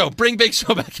take Big Show. Bring Big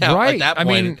Show back out." Right. At that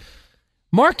point,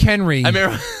 Mark Henry.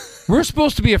 We're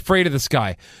supposed to be afraid of this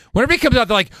guy. Whenever he comes out,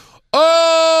 they're like,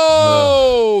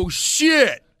 "Oh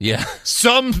shit! Yeah,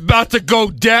 something's about to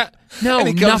go down." No, and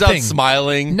he comes nothing. out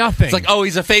smiling. Nothing. It's like, oh,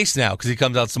 he's a face now because he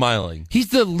comes out smiling. He's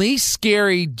the least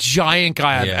scary giant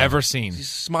guy I've ever seen. He's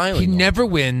smiling. He never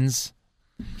wins.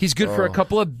 He's good for a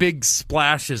couple of big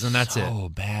splashes, and that's it. So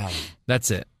bad.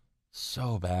 That's it.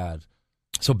 So bad.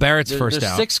 So Barrett's first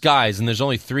there's out. 6 guys, and there's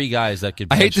only 3 guys that could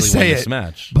I hate to potentially say win this it,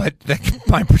 match. but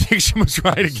my prediction was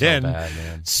right again. So bad,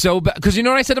 man. So bad. Because you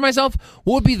know what I said to myself?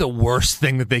 What would be the worst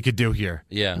thing that they could do here?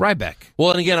 Yeah. Ryback.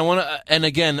 Well, and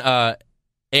again,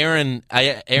 Aaron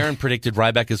predicted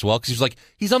Ryback as well because he was like,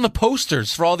 he's on the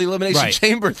posters for all the Elimination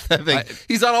Chamber thing.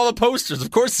 He's on all the posters. Of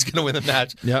course he's going to win the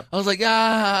match. Yep. I was like,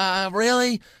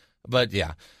 really? But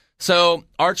yeah. So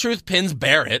R-Truth pins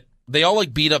Barrett. They all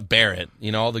like beat up Barrett.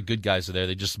 You know, all the good guys are there.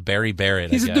 They just bury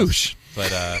Barrett. He's I a guess. douche.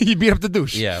 But he beat up the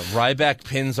douche. Yeah, Ryback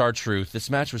pins R-Truth. This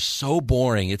match was so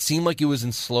boring. It seemed like it was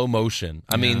in slow motion.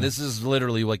 I mean, this is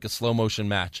literally like a slow motion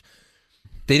match.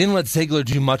 They didn't let Ziggler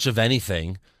do much of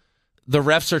anything. The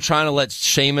refs are trying to let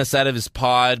Sheamus out of his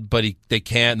pod, but they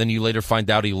can't. Then you later find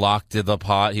out he locked the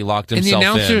pod. He locked himself in. And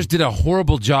the announcers did a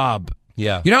horrible job.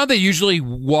 Yeah. You know how they usually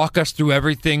walk us through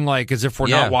everything like as if we're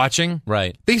not watching?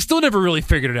 Right. They still never really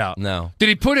figured it out. No. Did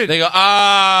he put it? They go,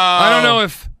 I don't know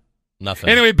if...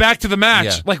 Nothing. Anyway, back to the match.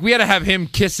 Yeah. Like, we had to have him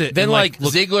kiss it. Then, and,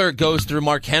 Ziggler goes through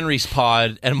Mark Henry's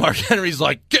pod, and Mark Henry's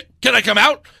like, can I come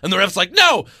out? And the ref's like,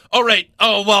 no. All right.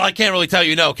 Oh, well, I can't really tell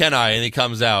you no, can I? And he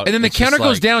comes out. And then the counter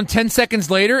goes down 10 seconds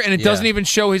later, and it doesn't even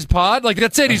show his pod. Like,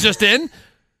 that's it. He's just in.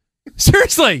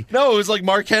 Seriously. No, it was like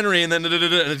Mark Henry, and then and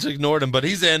it just ignored him, but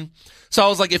he's in. So I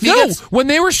was like, if he No, gets... when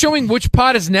they were showing which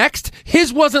pod is next,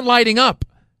 his wasn't lighting up.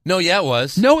 No, yeah, it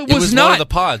was. No, it was not. One of the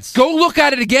pods. Go look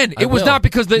at it again. It was not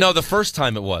because No, the first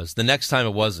time it was. The next time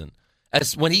it wasn't.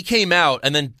 As when he came out,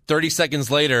 and then 30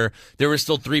 seconds later, there were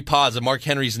still 3 pods, and Mark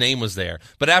Henry's name was there.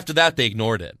 But after that, they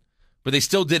ignored it. But they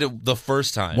still did it the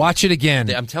first time. Watch it again.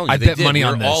 I'm telling you, I they bet did. money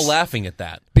on We this. were all laughing at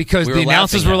that. Because the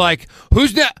announcers were like,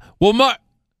 who's that? Well,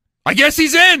 I guess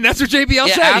he's in. That's what JBL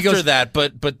said. After that,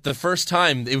 but the first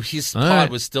time, his pod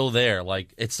was still there.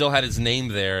 Like, it still had his name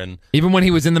there. And even when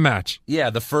he was in the match. Yeah,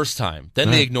 the first time.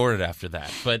 Then they ignored it after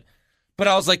that. But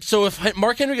I was like, so if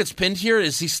Mark Henry gets pinned here,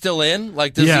 is he still in?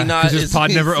 Like, does he not? His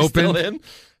pod never opened. Still in?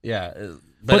 Yeah.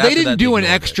 But they didn't do an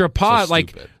extra pod. So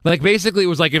like basically, it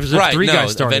was like if it was 3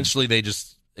 guys started. Eventually, they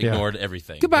just ignored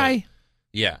everything. Goodbye.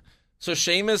 But, yeah. So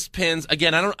Sheamus pins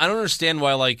again. I don't understand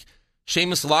why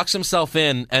Sheamus locks himself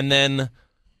in and then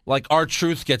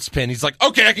R-Truth gets pinned. He's like,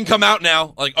 okay, I can come out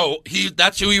now. Like,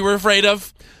 that's who you were afraid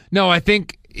of? No, I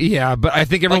think but I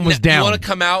think everyone was down. You want to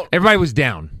come out? Everybody was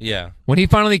down. Yeah. When he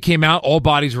finally came out, all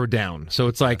bodies were down. So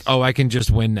it's like, I can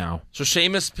just win now. So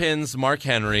Sheamus pins Mark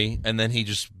Henry, and then he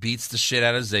just beats the shit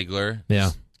out of Ziggler.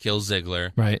 Yeah. Kills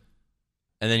Ziggler. Right.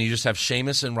 And then you just have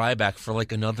Sheamus and Ryback for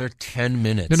another 10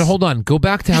 minutes. No, hold on. Go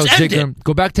back to how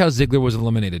Ziggler was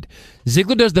eliminated.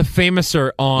 Ziggler does the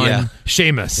famouser on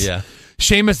Sheamus. Yeah.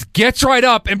 Sheamus gets right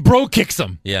up and bro kicks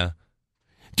him. Yeah.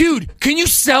 Dude, can you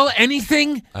sell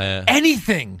anything?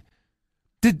 Anything.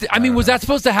 Was that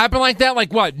supposed to happen like that?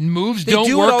 Like what? Moves They don't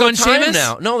do work it all on the time Sheamus?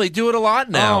 now. No, they do it a lot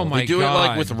now. Oh, my They do it God.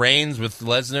 like with Reigns, with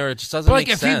Lesnar. It just doesn't But make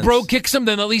if sense. he bro kicks him,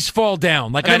 then at least fall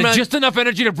down. Like I remember had just enough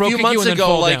energy to bro a few kick you months and then ago,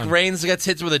 fall like down. Reigns gets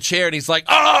hit with a chair and he's like,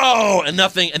 oh, and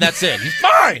nothing, and that's it. He's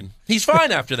fine. He's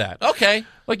fine after that. Okay.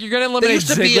 Like you're gonna There eliminate used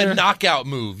to be a Ziggler. knockout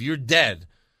move. You're dead.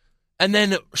 And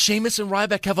then Sheamus and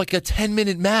Ryback have like a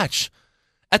 10-minute match.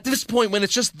 At this point, when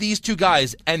it's just these two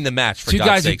guys end the match, for Two God's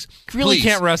guys sakes. who really Please.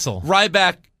 can't wrestle.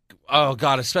 Ryback, oh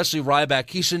God, especially Ryback,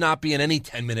 he should not be in any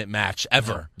 10-minute match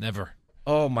ever. Never.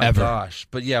 Oh my Ever. gosh.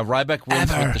 But yeah, Ryback wins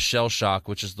Ever. with the shell shock,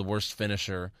 which is the worst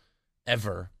finisher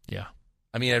ever. Yeah.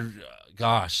 I mean,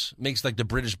 gosh, makes like the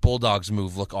British Bulldogs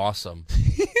move look awesome.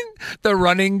 The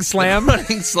running slam.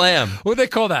 Running slam. What do they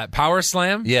call that? Power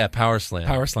slam? Yeah, power slam.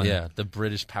 Power slam. Yeah, the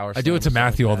British power slam. I do it to or something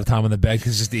Matthew like all the that. time on the bed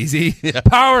because it's just easy.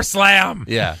 Power slam.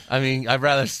 Yeah, I mean, he'd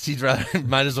rather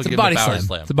might as well It's a give him body a power slam.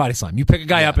 slam. It's a body slam. You pick a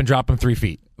guy up and drop him 3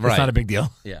 feet. It's Right. not a big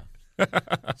deal. Yeah.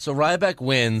 So Ryback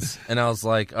wins, and I was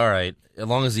like, all right, as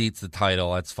long as he eats the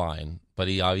title, that's fine. But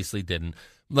he obviously didn't.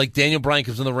 Like, Daniel Bryan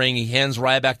comes in the ring, he hands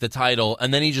Ryback the title,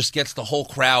 and then he just gets the whole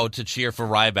crowd to cheer for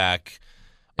Ryback.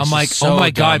 I'm It's like, just so oh my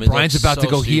dumb. God, It Brian's looks about to so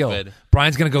go heel. stupid.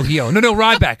 Brian's going to go heel. No,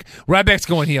 Ryback. Ryback's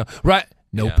going heel.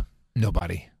 Nope. Yeah.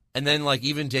 Nobody. And then, like,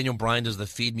 even Daniel Bryan does the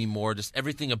feed me more, just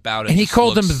everything about it. And he just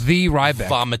called him looks the Ryback.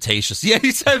 Vomitacious. Yeah,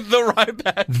 he said the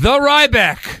Ryback. The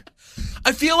Ryback.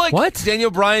 I feel like What?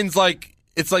 Daniel Bryan's like,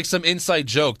 it's like some inside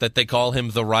joke that they call him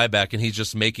the Ryback, and he's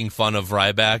just making fun of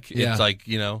Ryback. Yeah. It's like,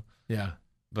 you know, Yeah.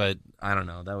 but I don't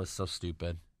know. That was so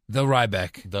stupid. The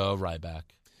Ryback. The Ryback.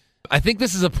 I think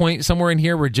this is a point somewhere in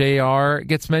here where JR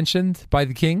gets mentioned by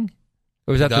the King.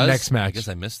 Or was that the Does? next match? I guess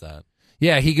I missed that.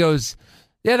 Yeah, he goes,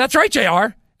 yeah, that's right,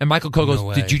 JR. And Michael Cole No goes,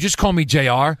 way. did you just call me JR?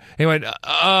 And he went,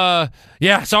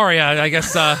 yeah, sorry, I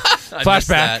guess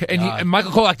flashback. that. And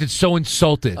Michael Cole acted so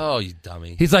insulted. Oh, you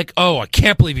dummy. He's like, oh, I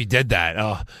can't believe he did that.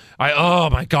 Oh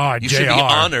my God, You JR. should be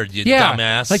honored, you yeah,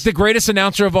 dumbass. like the greatest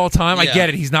announcer of all time. I Yeah. get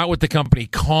it. He's not with the company.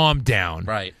 Calm down.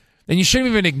 Right. And you shouldn't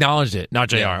have even acknowledged it. Not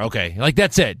JR. Yeah. Okay. Like,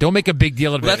 that's it. Don't make a big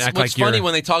deal of it. Well, And that's act what's like funny you're...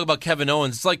 when they talk about Kevin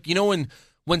Owens. It's like, you know,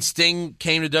 when Sting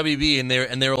came to WB and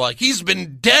they were like, he's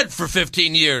been dead for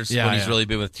 15 years Yeah, when he's yeah. really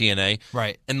been with TNA.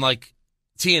 Right. And like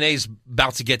TNA's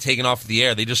about to get taken off the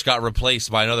air. They just got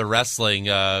replaced by another wrestling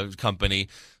company.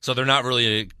 So they're not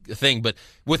really a thing. But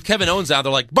with Kevin Owens now,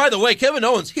 they're like, by the way, Kevin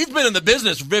Owens, he's been in the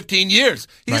business for 15 years.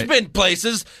 He's Right. been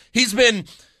places. He's been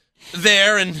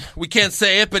there, and we can't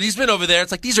say it, but he's been over there.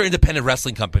 It's like, these are independent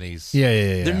wrestling companies.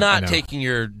 Yeah. They're I not know. taking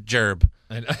your gerb.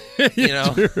 You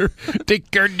know?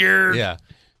 Take your... Yeah.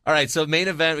 All right, so main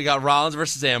event, we got Rollins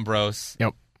versus Ambrose.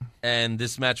 Yep. And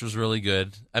this match was really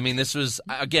good. I mean, this was,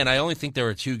 again, I only think there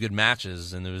were two good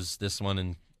matches, and there was this one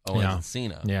and Owens Yeah. and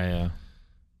Cena. Yeah.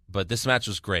 But this match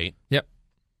was great. Yep.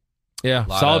 Yeah,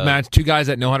 Lot solid of- match. Two guys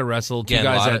that know how to wrestle. Two Again,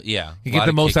 guys lot that of- yeah, you lot get the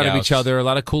of most out of each kickouts. other. A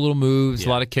lot of cool little moves. A Yeah.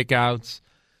 lot of kickouts.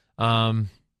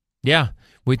 Yeah,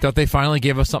 we thought they finally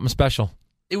gave us something special.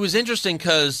 It was interesting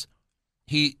because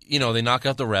they knock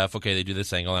out the ref. Okay, they do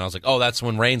this angle, and I was like, oh, that's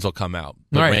when Reigns will come out.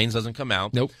 But Right. Reigns doesn't come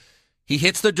out. Nope. He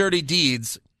hits the dirty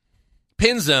deeds,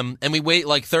 pins him, and we wait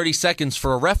like 30 seconds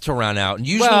for a ref to run out. And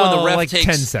usually when the ref like takes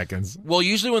 10 seconds. Well,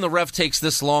 usually when the ref takes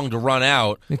this long to run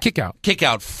out, And kick out. kick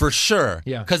out for sure.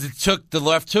 Yeah. Because the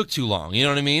ref took too long. You know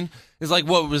what I mean? It's like,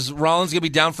 what, was Rollins going to be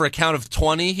down for a count of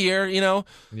 20 here, you know?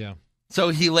 Yeah. So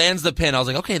he lands the pin. I was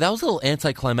like, okay, that was a little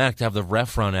anticlimactic to have the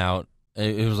ref run out.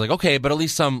 It was like, okay, but at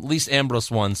least Ambrose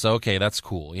won, so okay, that's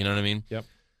cool. You know what I mean? Yep.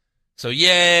 So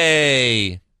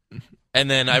yay! And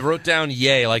then I wrote down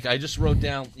yay. Like, I just wrote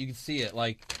down, you can see it.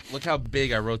 Like, look how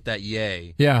big I wrote that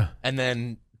yay. Yeah. And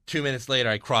then 2 minutes later,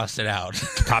 I crossed it out.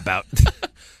 Cop out.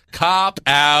 Cop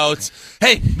out.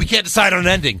 Hey, we can't decide on an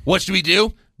ending. What should we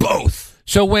do? Both.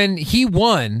 So when he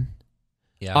won,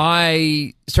 Yeah.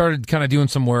 I started kind of doing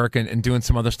some work and doing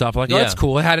some other stuff. Like, oh, Yeah. that's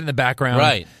cool. I had it in the background.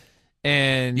 Right.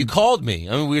 And You called me.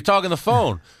 I mean, we were talking on the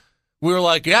phone. We were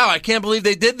like, yeah, I can't believe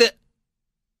they did that.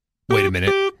 wait a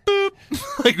minute.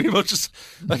 Like, we both just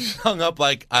hung up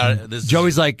like, this is-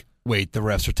 Joey's like, wait, the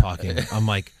refs are talking. I'm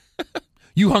like,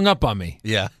 you hung up on me.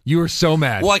 Yeah. You were so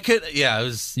mad. Well, I could, yeah, it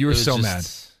was. You were it was so just-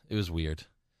 mad. It was weird.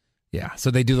 Yeah. So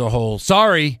they do the whole,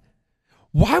 sorry.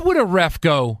 Why would a ref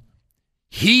go,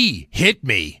 he hit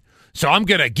me, so I'm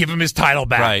going to give him his title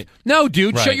back? Right. No,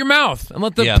 dude, Right. shut your mouth and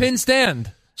let the Yeah. pin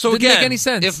stand. So Didn't again, make any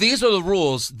sense. if these are the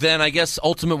rules, then I guess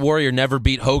Ultimate Warrior never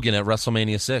beat Hogan at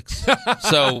WrestleMania 6.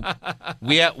 So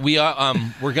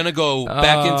we're gonna go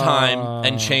back in time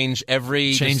and change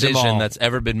every Change them all. decision that's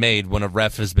ever been made when a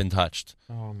ref has been touched,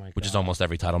 Oh, my God. which is almost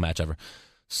every title match ever.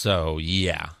 So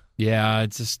yeah, Yeah,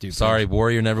 it's just stupid. Sorry,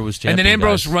 Warrior never was champion. And then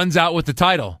Ambrose guys. runs out with the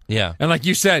title. Yeah. And like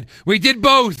you said, we did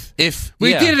both.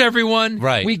 We did it, everyone.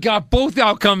 Right. We got both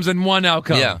outcomes in one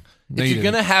outcome. Yeah. No, if you you're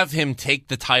going to have him take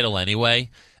the title anyway,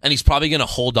 and he's probably going to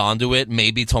hold on to it,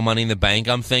 maybe till Money in the Bank,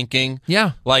 I'm thinking.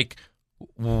 Yeah. Like,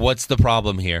 what's the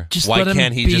problem here? Just Why let him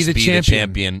can't he be just the be champion. the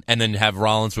champion and then have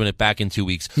Rollins win it back in 2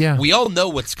 weeks? Yeah. We all know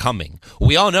what's coming.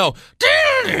 We all know.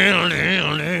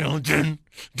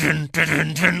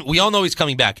 We all know he's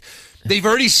coming back. They've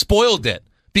already spoiled it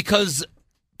because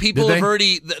people they've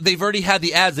already had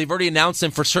the ads. They've already announced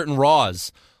him for certain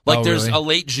Raws. Like there's really? a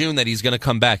late June that he's going to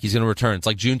come back. He's going to return. It's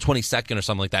like June 22nd or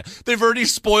something like that. They've already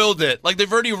spoiled it. Like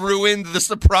they've already ruined the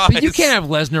surprise. But you can't have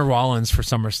Lesnar Rollins for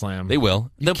SummerSlam. They will.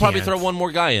 They'll probably can't. throw one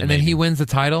more guy in. And then maybe. he wins the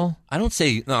title? I don't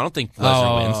think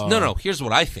Lesnar wins. Oh. No. Here's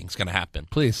what I think's going to happen.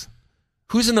 Please.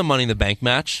 Who's in the Money in the Bank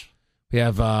match? We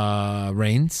have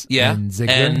Reigns Yeah, and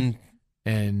Ziggler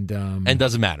and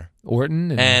doesn't matter.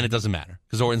 Orton. And it doesn't matter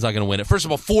because Orton's not going to win it. First of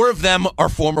all, 4 of them are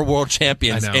former world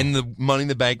champions I know. in the Money in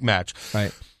the Bank match.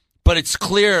 Right. But it's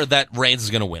clear that Reigns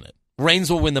is going to win it. Reigns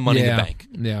will win the Money in the Bank.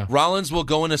 Yeah. Rollins will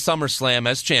go into SummerSlam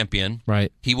as champion.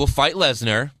 Right. He will fight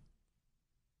Lesnar,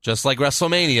 just like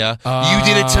WrestleMania. You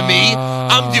did it to me.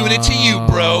 I'm doing it to you,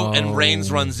 bro. And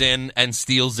Reigns runs in and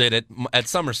steals it at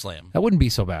SummerSlam. That wouldn't be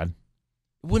so bad.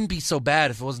 It wouldn't be so bad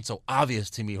if it wasn't so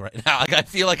obvious to me right now. Like I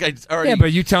feel like I already. Yeah,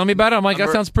 but you telling me about it, I'm like, that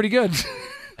sounds pretty good.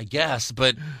 I guess,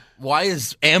 but why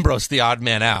is Ambrose the odd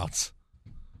man out?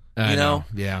 I know?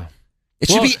 Yeah. It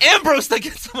should be Ambrose that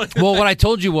gets someone. Well, what I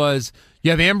told you was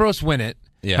you have Ambrose win it,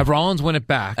 Yeah. have Rollins win it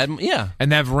back, Yeah.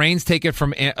 and have Reigns take it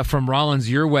from Rollins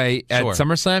your way at Sure.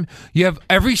 SummerSlam. You have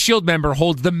every Shield member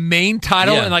holds the main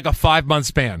title Yeah. in like a 5-month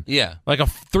span. Yeah. Like a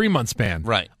 3-month span.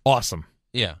 Right. Awesome.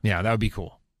 Yeah. Yeah, that would be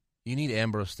cool. You need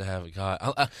Ambrose to have it. God.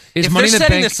 Is If Money they're in the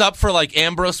setting Bank- this up for like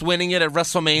Ambrose winning it at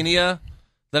WrestleMania,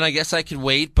 then I guess I could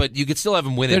wait. But you could still have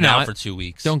him win They're it now not. for 2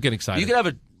 weeks. Don't get excited. You could have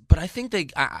a. But I think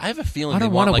I have a feeling I they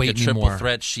don't want wanna like a wait triple anymore.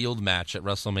 threat Shield match at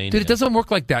WrestleMania. Dude, it doesn't work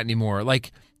like that anymore.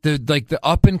 Like the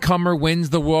up and comer wins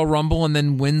the Royal Rumble and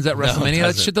then wins at No, it WrestleMania. That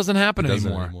doesn't. shit doesn't happen It doesn't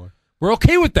anymore. We're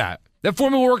okay with that. That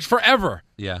formula works forever.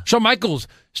 Yeah. Shawn Michaels,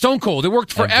 Stone Cold, it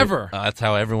worked forever. That's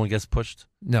how everyone gets pushed.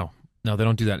 No, they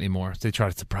don't do that anymore. They try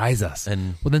to surprise us.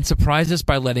 And Well, then surprise us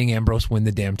by letting Ambrose win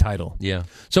the damn title. yeah,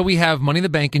 So we have Money in the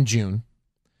Bank in June,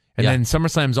 and Yeah. then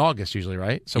SummerSlam's August usually,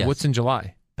 right? So Yes. what's in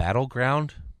July?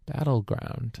 Battleground.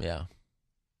 Battleground. Yeah,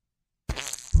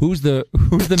 Who's the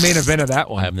main event of that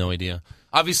one? I have no idea.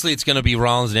 Obviously, it's going to be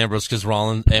Rollins and Ambrose because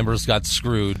Ambrose got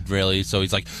screwed, really. So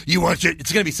he's like, "You want your?"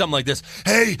 It's going to be something like this.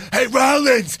 Hey,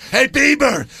 Rollins. Hey,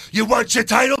 Bieber. You want your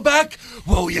title back?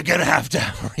 Well, you're going to have a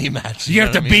rematch. You have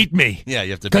know to what I mean? beat me. Yeah,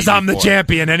 you have to Because beat me I'm the for it.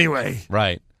 champion anyway.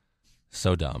 Right.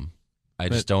 So dumb. I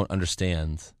just don't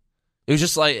understand. It was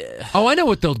just like, Oh, I know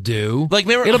what they'll do. Like,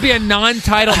 remember- It'll be a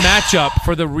non-title matchup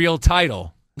for the real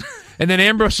title. And then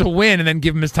Ambrose will win and then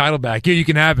give him his title back. Here, you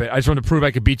can have it. I just want to prove I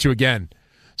could beat you again.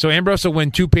 So Ambrose will win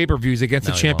 2 pay-per-views against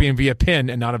No, the he champion via pin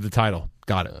and not of the title.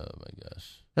 Got it. oh my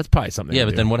gosh. That's probably something. Yeah, to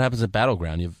but do. then what happens at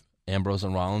Battleground? You have Ambrose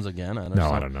and Rollins again? I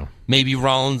don't know. Maybe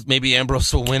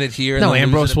Ambrose will win it here. And No, then lose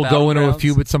Ambrose it at will go into a Battlegrounds?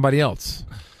 feud with somebody else.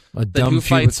 A Then dumb who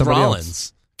feud with fights somebody Rollins?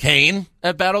 else. Kane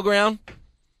at Battleground?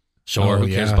 Sure, Oh, who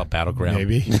cares yeah. about Battleground?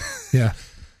 Maybe. Yeah.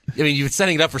 I mean, you're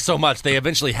setting it up for so much. They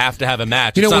eventually have to have a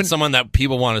match. You It's know, not when- someone that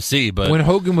people want to see, but When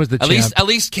Hogan was the at champ,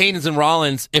 least Kane is in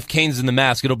Rollins. If Kane's in the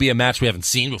mask, it'll be a match we haven't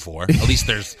seen before. At least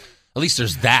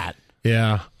there's that.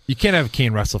 yeah, you can't have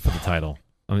Kane wrestle for the title.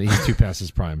 I mean, he's too past his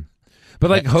prime. But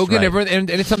like That's Hogan, right. everyone, and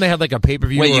anytime they had like a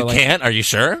pay-per-view, Wait, or you like, can't? Are you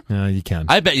sure? You can.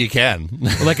 I bet you can.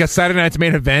 Like a Saturday Night's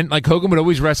main event, like Hogan would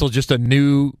always wrestle just a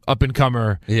new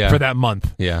up-and-comer Yeah. for that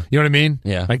month. Yeah. You know what I mean?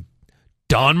 Yeah. Like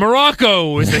Don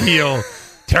Morocco is the heel.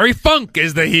 Terry Funk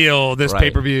is the heel this Right.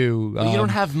 pay-per-view. Well, you don't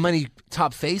have many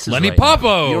top faces. Lenny right now.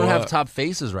 Popo. You don't have top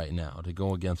faces right now to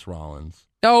go against Rollins.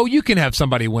 Oh, you can have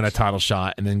somebody win a title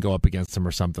shot and then go up against him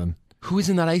or something. Who is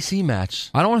in that IC match?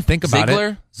 I don't want to think about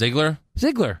it. Ziggler?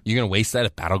 Ziggler. You're going to waste that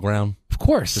at Battleground? Of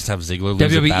course. Just have Ziggler lose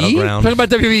at WWE? Battleground? Talking about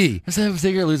WWE. Just have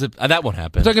Ziggler lose it. That won't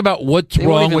happen. I'm talking about what's They won't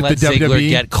wrong even with let the Ziggler WWE.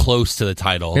 get close to the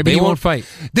title. Maybe They he won't fight.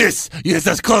 This is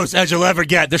as close as you'll ever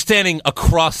get. They're standing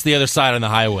across the other side on the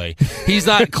highway. He's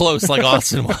not close like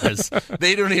Austin was.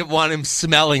 They don't even want him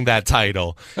smelling that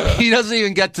title. He doesn't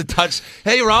even get to touch.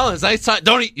 Hey, Rollins,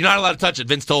 you're not allowed to touch it.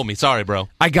 Vince told me. Sorry, bro.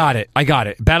 I got it.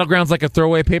 Battleground's like a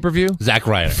throwaway pay-per-view. Zack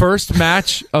Ryder. First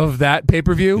match of that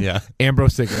pay-per-view, Yeah.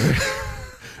 Ambrose Ziggler.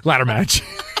 Ladder match.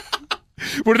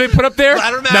 What do they put up there?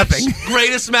 Ladder match. Nothing.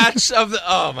 Greatest match of the.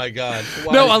 Oh my God.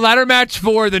 Why? No, a ladder match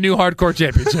for the new Hardcore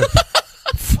Championship.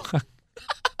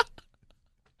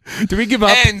 Do we give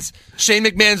up? And Shane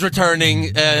McMahon's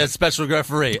returning as special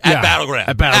referee at Battleground.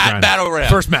 At Battleground.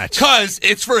 First match. Because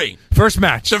it's free. First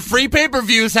match. The free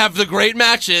pay-per-views have the great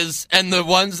matches, and the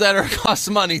ones that are cost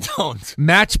money don't.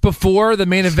 Match before the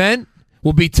main event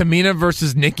will be Tamina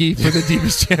versus Nikki for the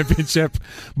Divas Championship,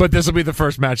 but this will be the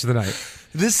first match of the night.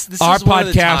 This Our is one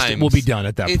of the podcast times- will be done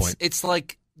at that point. It's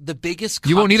like the biggest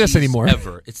You won't need us cock tease anymore.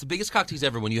 ever. It's the biggest cock tease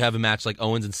ever when you have a match like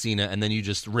Owens and Cena, and then you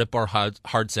just rip our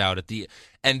hearts out at the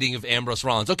ending of Ambrose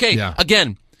Rollins. Okay,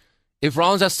 again, if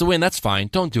Rollins has to win, that's fine.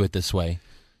 Don't do it this way.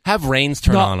 Have Reigns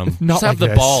turn on him. Just have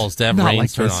the balls to have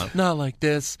Reigns turn on. Not like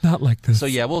this. Not like this. So,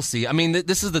 yeah, we'll see. I mean,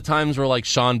 this is the times where, like,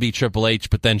 Shawn beat Triple H,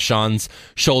 but then Shawn's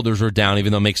shoulders were down,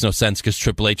 even though it makes no sense because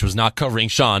Triple H was not covering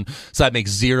Shawn. So that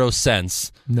makes zero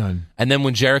sense. None. And then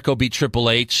when Jericho beat Triple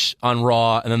H on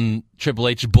Raw, and then Triple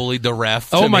H bullied the ref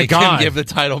to my make God. him give the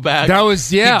title back. That was,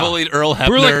 He bullied Earl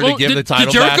Hebner to give the title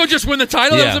did Jericho back. just win the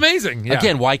title? That was amazing. Yeah.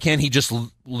 Again, why can't he just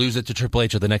lose it to Triple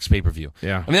H at the next pay-per-view?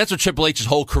 Yeah. I mean, that's what Triple H's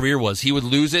whole career was. He would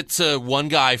lose it to one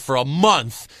guy for a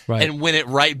month and win it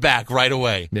right back right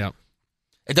away. Yeah.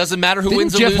 It doesn't matter who Didn't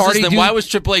wins or Jeff loses, Hardy then do- why was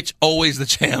Triple H always the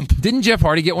champ? Didn't Jeff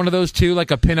Hardy get one of those too,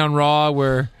 like a pin on Raw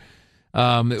where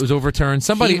it was overturned?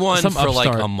 Somebody He won some for like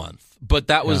upstart. a month. But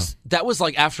that was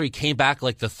like after he came back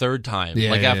like the third time.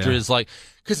 After his like,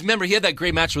 because remember he had that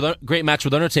great match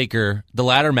with Undertaker, the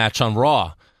ladder match on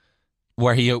Raw,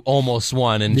 where he almost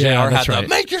won, and JR had to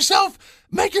make yourself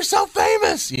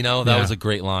famous. You know, that was a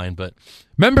great line. But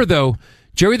remember though,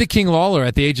 Jerry the King Lawler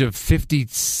at the age of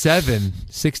 57,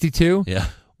 62,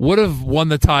 would have won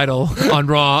the title on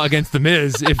Raw against The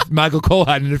Miz if Michael Cole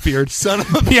hadn't interfered. Son of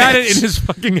a bitch. He had it in his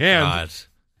fucking hand.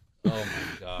 God. Oh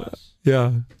my gosh.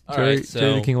 Yeah. All Jerry, right, so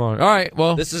Jerry the King Lawler. All right,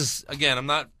 well. This is again. I'm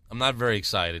not very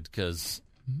excited because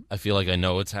I feel like I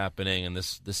know what's happening, and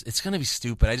this it's going to be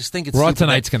stupid. I just think it's Raw stupid.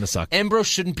 tonight's going to suck. Ambrose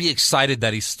shouldn't be excited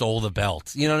that he stole the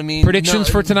belt. You know what I mean? Predictions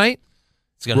for tonight?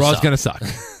 It's gonna Raw's suck. going to suck.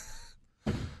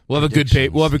 We'll have a good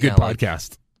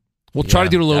podcast. We'll try to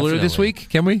do it a little earlier this week.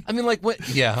 Can we? I mean, like, when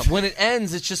it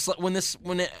ends, it's just like when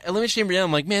the Elimination Chamber ends,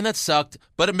 I'm like, man, that sucked,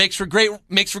 but it makes for great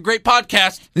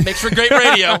podcast, makes for great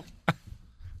radio.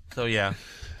 So yeah,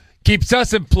 keeps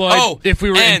us employed. If we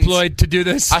were employed to do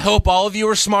this, I hope all of you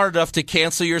were smart enough to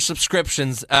cancel your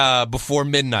subscriptions before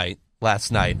midnight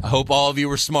last night. I hope all of you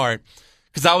were smart.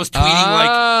 Because I was tweeting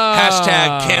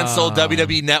like #cancel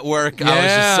WWE Network.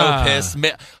 I was just so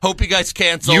pissed. Hope you guys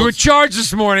canceled. You were charged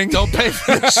this morning. Don't pay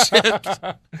for this shit.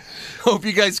 Hope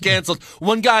you guys canceled.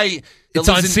 One guy. It's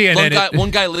on CNN.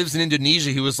 One guy lives in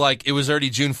Indonesia. He was like, it was already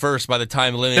June 1st by the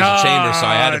time Elimination Chamber, so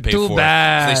I had to pay too for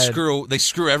bad. it. They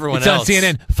screw everyone it's else. on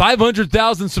CNN.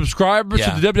 500,000 subscribers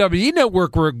to the WWE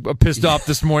Network were pissed off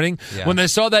this morning when they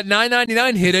saw that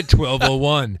 $9.99 hit at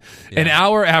 12:01, an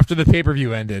hour after the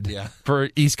pay-per-view ended for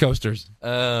East Coasters.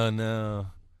 Oh, no.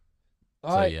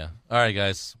 All right. All right,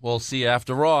 guys. We'll see you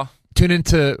after Raw. Tune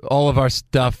into all of our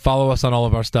stuff. Follow us on all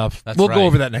of our stuff. We'll go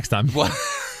over that next time. What?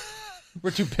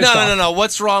 We're too pissed off. No.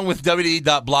 What's wrong with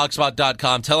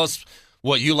WWE.blogspot.com? Tell us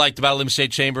what you liked about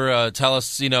Elimination Chamber. Tell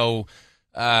us,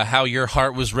 how your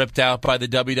heart was ripped out by the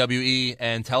WWE.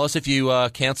 And tell us if you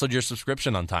canceled your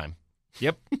subscription on time.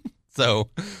 Yep. So,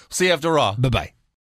 see you after Raw. Bye-bye.